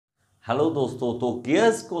Hello दोस्तों, तो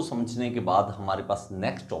gears को समझने के बाद हमारे पास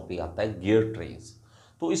नेक्स्ट टॉपिक आता है गियर ट्रेन्स।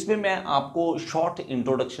 तो इसमें मैं आपको शॉर्ट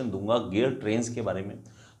इंट्रोडक्शन दूंगा गियर ट्रेन्स के बारे में,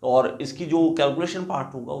 और इसकी जो कैलकुलेशन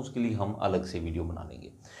पार्ट होगा उसके लिए हम अलग से वीडियो बना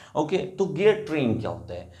लेंगे। ओके, तो गियर ट्रेन क्या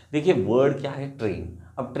होता है? देखिए, वर्ड क्या है ट्रेन।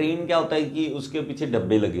 अब ट्रेन क्या होता है कि उसके पीछे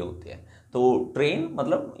डब्बे लगे होते हैं। तो ट्रेन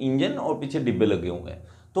मतलब इंजन और पीछे डिब्बे लगे हुए हैं।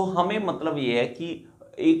 तो हमें मतलब ये है कि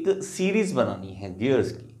एक सीरीज बनानी है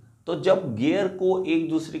गियर्स की। तो जब गियर को एक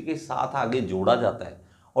दूसरे के साथ आगे जोड़ा जाता है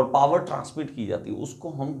और पावर ट्रांसमिट की जाती है, उसको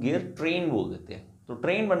हम गियर ट्रेन बोल देते हैं। तो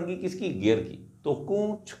ट्रेन बन गई किसकी? गियर की।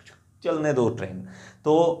 तो चलने दो ट्रेन।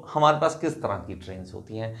 तो हमारे पास किस तरह की ट्रेन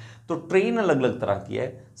होती हैं? तो ट्रेन अलग अलग तरह की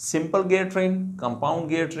है। Simple gear train, compound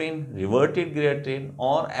gear train, reverted gear train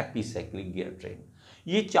और एपीसाइक्लिक गियर ट्रेन।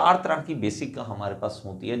 ये चार तरह की बेसिक का हमारे पास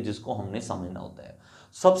होती है जिसको हमने समझना होता है।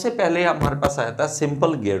 सबसे पहले हमारे पास आया था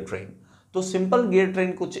सिंपल गियर ट्रेन। तो सिंपल गियर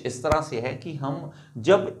ट्रेन कुछ इस तरह से है कि हम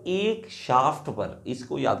जब एक शाफ्ट पर,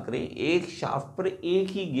 इसको याद करें, एक शाफ्ट पर एक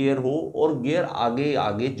ही गियर हो और गियर आगे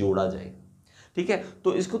आगे जोड़ा जाए। ठीक है,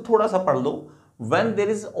 तो इसको थोड़ा सा पढ़ लो। When there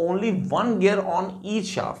is only one gear on each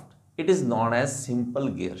shaft it is known as simple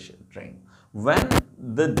gear train. When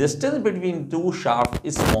the distance between two shafts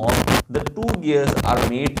is small, the two gears are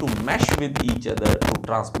made to mesh with each other to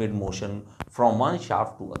transmit motion from one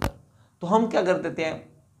shaft to other। तो हम क्या कर देते हैं,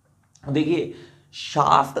 देखिए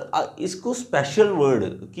shaft, इसको special word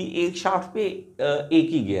कि एक शाफ्ट पे एक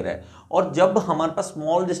ही गियर है, और जब हमारे पास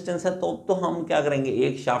स्मॉल डिस्टेंस है तो हम क्या करेंगे,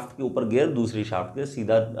 एक शाफ्ट के ऊपर गियर दूसरी शाफ्ट के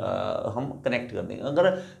सीधा हम कनेक्ट कर देंगे।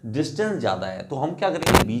 अगर डिस्टेंस ज़्यादा है तो हम क्या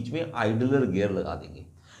करेंगे, बीच में आइडलर गियर लगा देंगे।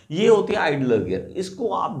 ये होती है आइडलर गियर। इसको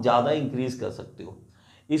आप ज़्यादा इंक्रीज कर सकते हो,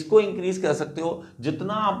 इसको इंक्रीज कर सकते हो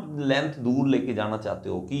जितना आप लेंथ दूर लेके जाना चाहते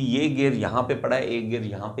हो, कि ये गियर यहाँ पे पड़ा है, एक गियर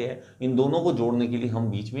यहाँ पे है, इन दोनों को जोड़ने के लिए हम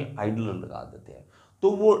बीच में आइडलर लगा देते हैं। तो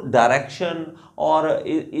वो डायरेक्शन और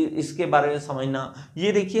इसके बारे में समझना।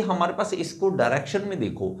 ये देखिए हमारे पास, इसको डायरेक्शन में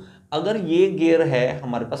देखो, अगर ये गियर है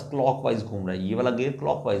हमारे पास क्लॉकवाइज घूम रहा है, ये वाला गियर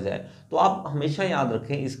क्लॉकवाइज है, तो आप हमेशा याद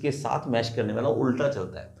रखें इसके साथ मैच करने वाला उल्टा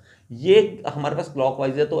चलता है। ये हमारे पास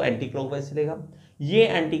क्लॉकवाइज है तो एंटी क्लॉकवाइज चलेगा, ये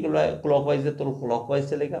एंटी क्लॉकवाइज है तो क्लॉकवाइज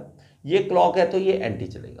चलेगा, ये क्लॉक है तो ये एंटी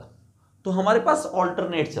चलेगा। तो हमारे पास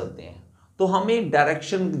ऑल्टरनेट चलते हैं। तो हमें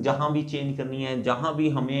डायरेक्शन जहां भी चेंज करनी है, जहां भी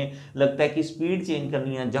हमें लगता है कि स्पीड चेंज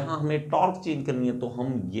करनी है, जहां हमें टॉर्क चेंज करनी है, तो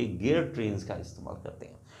हम ये गियर ट्रेन्स का इस्तेमाल करते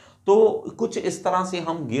हैं। तो कुछ इस तरह से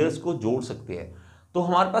हम गियर्स को जोड़ सकते हैं। तो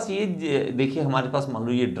हमारे पास ये देखिए, हमारे पास मान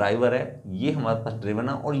लो ये ड्राइवर है, ये हमारे पास ड्रिवन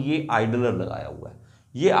है, और ये आइडलर लगाया हुआ है,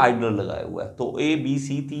 ये आइडलर लगाया हुआ है। तो ए बी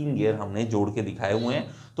सी तीन गियर हमने जोड़ के दिखाए हुए हैं।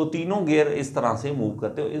 तो तीनों गियर इस तरह से मूव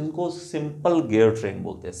करते हो, इनको सिंपल गियर ट्रेन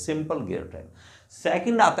बोलते हैं, सिंपल गियर ट्रेन।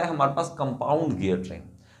 सेकंड आता है हमारे पास कंपाउंड गियर ट्रेन।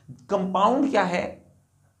 कंपाउंड क्या है?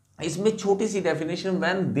 इसमें छोटी सी definition,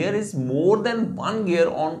 when there is more than one gear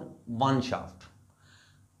on one shaft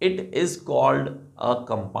it is called a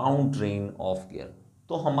compound train of gear.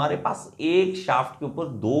 तो हमारे पास एक शाफ्ट के ऊपर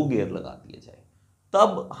दो गियर लगा दिए जाए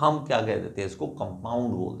तब हम क्या कह देते हैं, इसको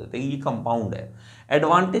कंपाउंड बोल देते हैं। ये कंपाउंड है।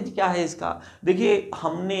 एडवांटेज क्या है इसका? देखिए,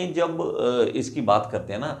 हमने जब इसकी बात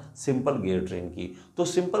करते हैं ना सिंपल गियर ट्रेन की, तो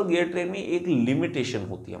सिंपल गियर ट्रेन में एक लिमिटेशन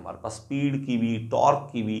होती है हमारे पास, स्पीड की भी, टॉर्क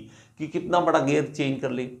की भी, कि कितना बड़ा गियर चेंज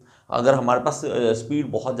कर ले। अगर हमारे पास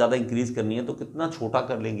स्पीड बहुत ज़्यादा इंक्रीज करनी है तो कितना छोटा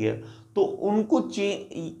कर लेंगे गियर। तो उनको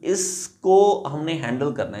इसको हमने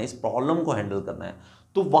हैंडल करना है, इस प्रॉब्लम को हैंडल करना है,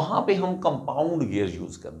 तो वहां पे हम कंपाउंड गियर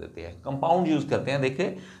यूज कर देते हैं, कंपाउंड यूज करते हैं।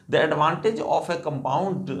 देखिए, the advantage of A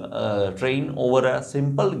compound train over a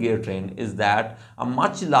simple gear train is that a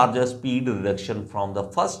much larger speed reduction from the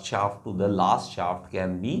first shaft to the last shaft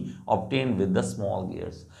can be obtain with the small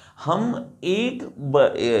gears. हम एक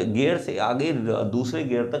gear से आगे दूसरे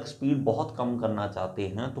gear तक speed बहुत कम करना चाहते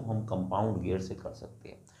हैं तो हम कंपाउंड गियर से कर सकते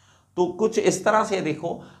हैं। तो कुछ इस तरह से देखो,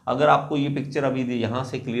 अगर आपको ये पिक्चर अभी यहां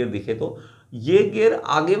से क्लियर दिखे, तो ये गियर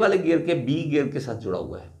आगे वाले गियर के बी गियर के साथ जुड़ा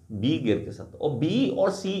हुआ है, बी गियर के साथ, और बी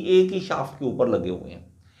और सी एक ही शाफ्ट के ऊपर लगे हुए हैं,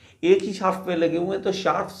 एक ही शाफ्ट पे लगे हुए हैं। तो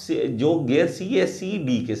शाफ्ट से जो गियर सी है, सी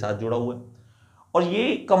डी के साथ जुड़ा हुआ है, और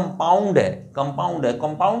ये कंपाउंड है, कंपाउंड है।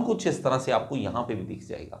 कंपाउंड कुछ इस तरह से आपको यहां पे भी दिख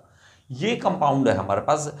जाएगा, ये कंपाउंड है हमारे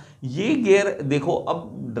पास। ये गियर देखो, अब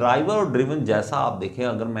ड्राइवर और ड्रिवन जैसा आप देखें,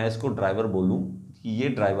 अगर मैं इसको ड्राइवर बोलूं कि ये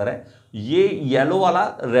ड्राइवर है, ये येलो वाला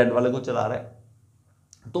रेड वाले को चला रहा है,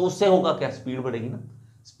 तो उससे होगा क्या, स्पीड बढ़ेगी ना,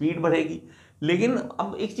 स्पीड बढ़ेगी। लेकिन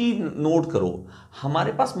अब एक चीज नोट करो,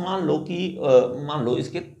 हमारे पास मान लो कि मान लो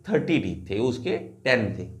इसके 30 टीथ थे, उसके 10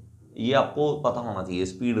 थे। ये आपको पता होना चाहिए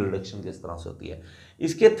स्पीड रिडक्शन किस तरह से होती है।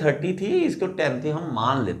 इसके 30 थी, इसके 10 थे, हम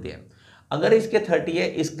मान लेते हैं। अगर इसके 30 है,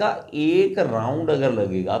 इसका एक राउंड अगर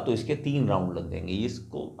लगेगा तो इसके 3 राउंड लग जाएंगे,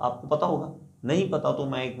 इसको आपको पता होगा। नहीं पता तो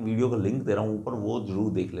मैं एक वीडियो का लिंक दे रहा हूँ ऊपर, वो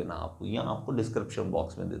जरूर देख लेना आपको, या आपको डिस्क्रिप्शन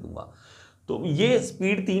बॉक्स में दे दूंगा। तो ये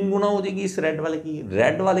स्पीड 3 गुना हो जाएगी इस रेड वाले की,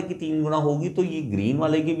 रेड वाले की 3 गुना होगी तो ये ग्रीन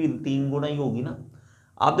वाले की भी 3 गुना ही होगी ना।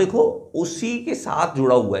 आप देखो उसी के साथ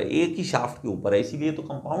जुड़ा हुआ है, एक ही शाफ्ट के ऊपर है, इसीलिए तो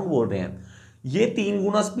कंपाउंड बोल रहे हैं। ये 3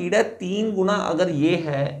 गुना स्पीड है, 3 गुना अगर ये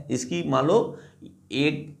है इसकी, मान लो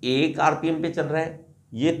एक आरपीएम पे चल रहा है,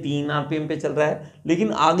 ये 3 आरपीएम पे चल रहा है,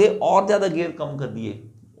 लेकिन आगे और ज्यादा गियर कम कर दिए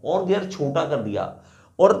और गियर छोटा कर दिया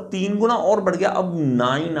और 3 गुना और बढ़ गया, अब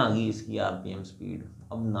 9 आ गई इसकी आरपीएम स्पीड,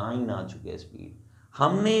 अब 9 आ चुके हैं स्पीड।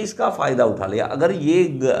 हमने इसका फायदा उठा लिया। अगर ये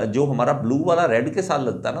जो हमारा ब्लू वाला रेड के साथ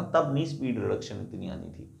लगता ना, तब नहीं स्पीड रिडक्शन इतनी आनी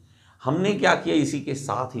थी। हमने क्या किया, इसी के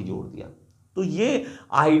साथ ही जोड़ दिया। तो ये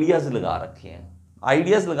आइडियाज लगा रखे हैं,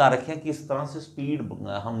 आइडियाज लगा रखे हैं कि इस तरह से स्पीड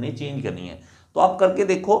हमने चेंज करनी है। तो आप करके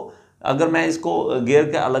देखो, अगर मैं इसको गियर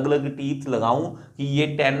के अलग अलग टीथ लगाऊं कि ये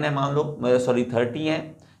 10 है मान लो, सॉरी 30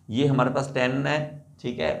 है, ये हमारे पास 10 है,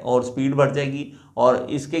 ठीक है, और स्पीड बढ़ जाएगी, और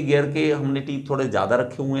इसके गियर के हमने टीथ थोड़े ज़्यादा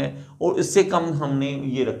रखे हुए हैं और इससे कम हमने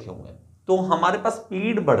ये रखे हुए हैं, तो हमारे पास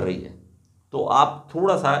स्पीड बढ़ रही है। तो आप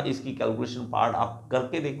थोड़ा सा इसकी कैलकुलेशन पार्ट आप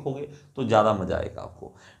करके देखोगे तो ज़्यादा मजा आएगा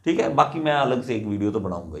आपको, ठीक है। बाकी मैं अलग से एक वीडियो तो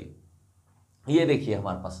बनाऊंगा ही। ये देखिए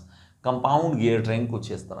हमारे पास कंपाउंड गियर ट्रेन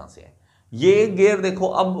कुछ इस तरह से है। ये गियर देखो,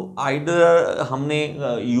 अब आइडर हमने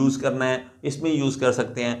यूज़ करना है, इसमें यूज़ कर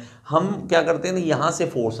सकते हैं। हम क्या करते हैं ना, यहाँ से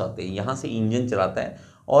फोर्स आते हैं, यहाँ से इंजन चलाता है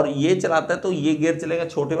और ये चलाता है, तो ये गियर चलेगा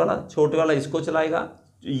छोटे वाला इसको चलाएगा,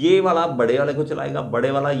 ये वाला बड़े वाले को चलाएगा,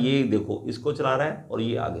 बड़े वाला ये देखो इसको चला रहा है और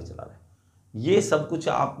ये आगे चला रहा है। ये सब कुछ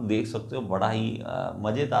आप देख सकते हो, बड़ा ही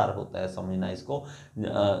मज़ेदार होता है समझना इसको।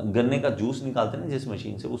 गन्ने का जूस निकालते हैं ना जिस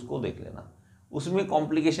मशीन से, उसको देख लेना, उसमें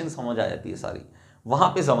कॉम्प्लिकेशन समझ आ जाती है सारी, वहाँ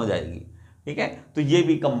पे समझ आएगी, ठीक है। तो ये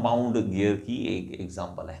भी कंपाउंड गियर की एक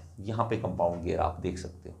एग्जांपल है, यहाँ पे कंपाउंड गियर आप देख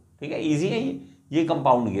सकते हो, ठीक है, इजी है ये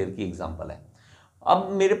कंपाउंड गियर की एग्जांपल है। अब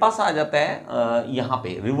मेरे पास आ जाता है यहाँ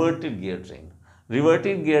पे reverted gear train.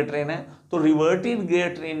 Reverted gear train है, तो रिवर्टेड गियर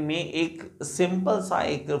ट्रेन में एक सिंपल सा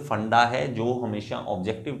एक फंडा है जो हमेशा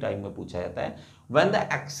ऑब्जेक्टिव टाइप में पूछा जाता है। When the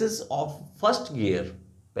axis of first gear,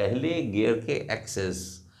 पहले गियर के axis,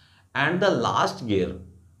 and the last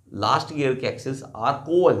gear के एक्सिस आर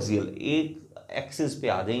कोएक्सियल, एक एक्सिस पे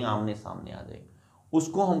आ जाए, आमने सामने आ जाए,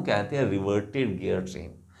 उसको हम कहते हैं reverted gear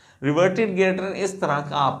train. Reverted gear train इस तरह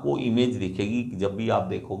का आपको इमेज दिखेगी जब भी आप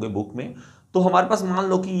देखोगे बुक में। तो हमारे पास मान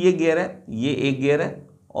लो कि ये गियर है, ये एक गियर है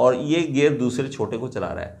और ये गियर दूसरे छोटे को चला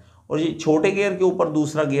रहा है, और ये छोटे गियर के ऊपर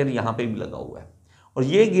दूसरा गियर यहाँ पे भी लगा हुआ है, और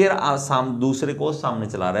ये गियर दूसरे को सामने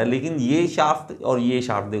चला रहा है, लेकिन ये शाफ्ट और ये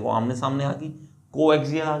शाफ्ट देखो आमने सामने आ गई,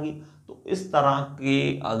 कोएक्सियल आ गई। तो इस तरह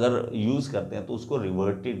के अगर यूज करते हैं तो उसको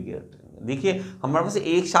रिवर्टेड गियर ट्रेन। देखिए हमारे पास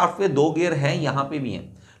एक शाफ्ट पे 2 गियर हैं, यहाँ पे भी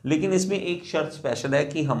हैं, लेकिन इसमें एक शर्त स्पेशल है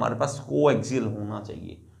कि हमारे पास कोएक्सियल होना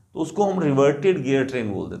चाहिए, तो उसको हम रिवर्टेड गियर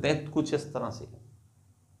ट्रेन बोल देते हैं। कुछ इस तरह से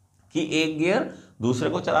कि एक गियर दूसरे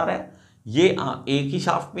को चला रहा है, ये एक ही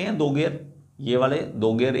शाफ्ट पे हैं 2 गियर, ये वाले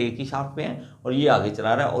 2 गियर एक ही शाफ्ट पे हैं, और ये आगे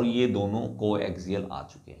चला रहा है और ये दोनों कोएक्सियल आ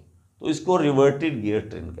चुके हैं, तो इसको रिवर्टेड गियर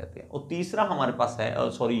ट्रेन कहते हैं। और तीसरा हमारे पास है,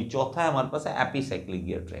 चौथा है हमारे पास है epicyclic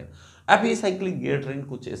gear train. Epicyclic gear train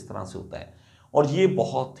कुछ इस तरह से होता है, और ये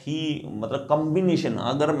बहुत ही मतलब कॉम्बिनेशन,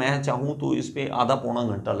 अगर मैं चाहूँ तो इस पे आधा पौना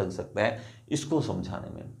घंटा लग सकता है इसको समझाने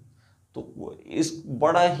में। तो इस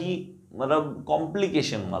बड़ा ही मतलब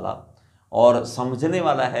कॉम्प्लिकेशन वाला और समझने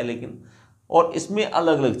वाला है, लेकिन और इसमें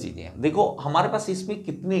अलग अलग चीज़ें हैं। देखो हमारे पास इसमें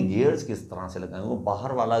कितने गियर्स किस तरह से लगाए, वो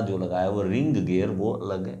बाहर वाला जो लगाया है वो रिंग गियर वो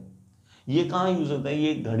अलग है। ये कहाँ यूज़ होता है,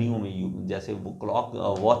 ये घड़ियों में जैसे वो क्लॉक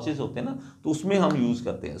वॉचेस होते हैं ना, तो उसमें हम यूज़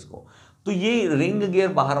करते हैं इसको। तो ये रिंग गियर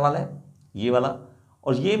बाहर वाला है, ये वाला,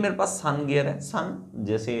 और ये मेरे पास सन गियर है। सन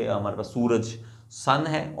जैसे हमारे पास सूरज सन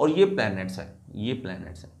है, और ये प्लैनेट्स है, ये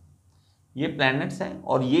प्लैनेट्स हैं, ये प्लैनेट्स हैं,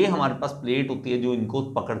 और ये हमारे पास प्लेट होती है जो इनको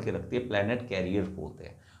पकड़ के रखती है, प्लैनेट कैरियर बोलते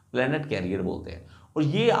हैं, प्लैनेट कैरियर बोलते हैं। और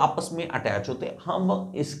ये आपस में अटैच होते हैं।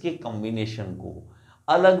 हम इसके कॉम्बिनेशन को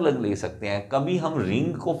अलग अलग ले सकते हैं, कभी हम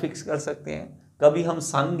रिंग को फिक्स कर सकते हैं, कभी हम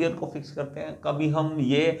सन गियर को फिक्स करते हैं, कभी हम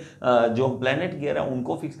ये जो प्लैनेट गियर है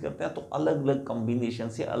उनको फिक्स करते हैं। तो अलग अलग कॉम्बिनेशन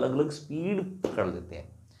से अलग अलग स्पीड पकड़ लेते हैं,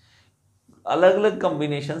 अलग अलग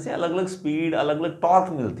कॉम्बिनेशन से अलग अलग स्पीड, अलग अलग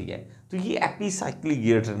टॉर्क मिलती है। तो ये एपीसाइक्लिक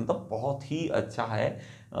गियर ट्रेन तो बहुत ही अच्छा है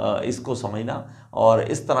इसको समझना। और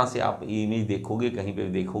इस तरह से आप इमेज देखोगे, कहीं पे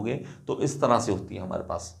भी देखोगे तो इस तरह से होती है हमारे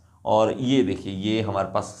पास। और ये देखिए, ये हमारे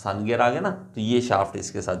पास सन गियर आ गया ना, तो ये शाफ्ट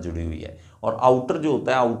इसके साथ जुड़ी हुई है, और आउटर जो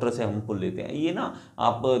होता है आउटर से हम पुल लेते हैं। ये ना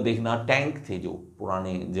आप देखना टैंक थे जो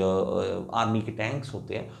पुराने जो आर्मी के टैंक्स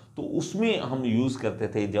होते हैं, तो उसमें हम यूज़ करते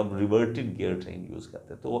थे जब रिवर्टेड गियर ट्रेन यूज़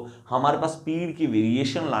करते। तो हमारे पास स्पीड की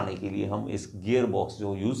वेरिएशन लाने के लिए हम इस गियर बॉक्स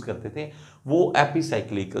जो यूज़ करते थे वो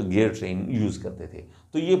एपिसाइक्लिक गियर ट्रेन यूज़ करते थे।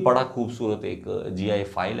 तो ये बड़ा खूबसूरत एक जीआई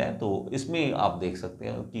फाइल है, तो इसमें आप देख सकते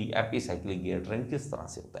हैं कि एपिसाइक्लिक गियर ट्रेन किस तरह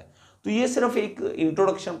से होता है। तो ये सिर्फ एक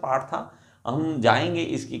इंट्रोडक्शन पार्ट था, हम जाएंगे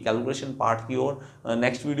इसकी कैलकुलेशन पार्ट की ओर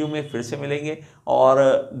नेक्स्ट वीडियो में फिर से मिलेंगे। और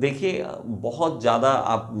देखिए बहुत ज़्यादा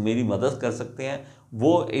आप मेरी मदद कर सकते हैं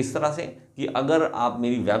वो इस तरह से कि अगर आप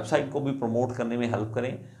मेरी वेबसाइट को भी प्रमोट करने में हेल्प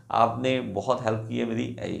करें। आपने बहुत हेल्प की है मेरी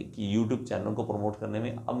कि यूट्यूब चैनल को प्रमोट करने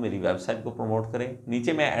में, अब मेरी वेबसाइट को प्रमोट करें।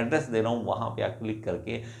 नीचे मैं एड्रेस दे रहा हूँ, वहाँ पे आप क्लिक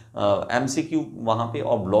करके MCQ वहाँ पे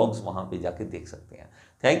और ब्लॉग्स वहाँ पे जाके देख सकते हैं।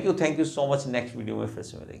 Thank you so much. Next video में फिर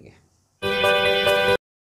से मिलेंगे।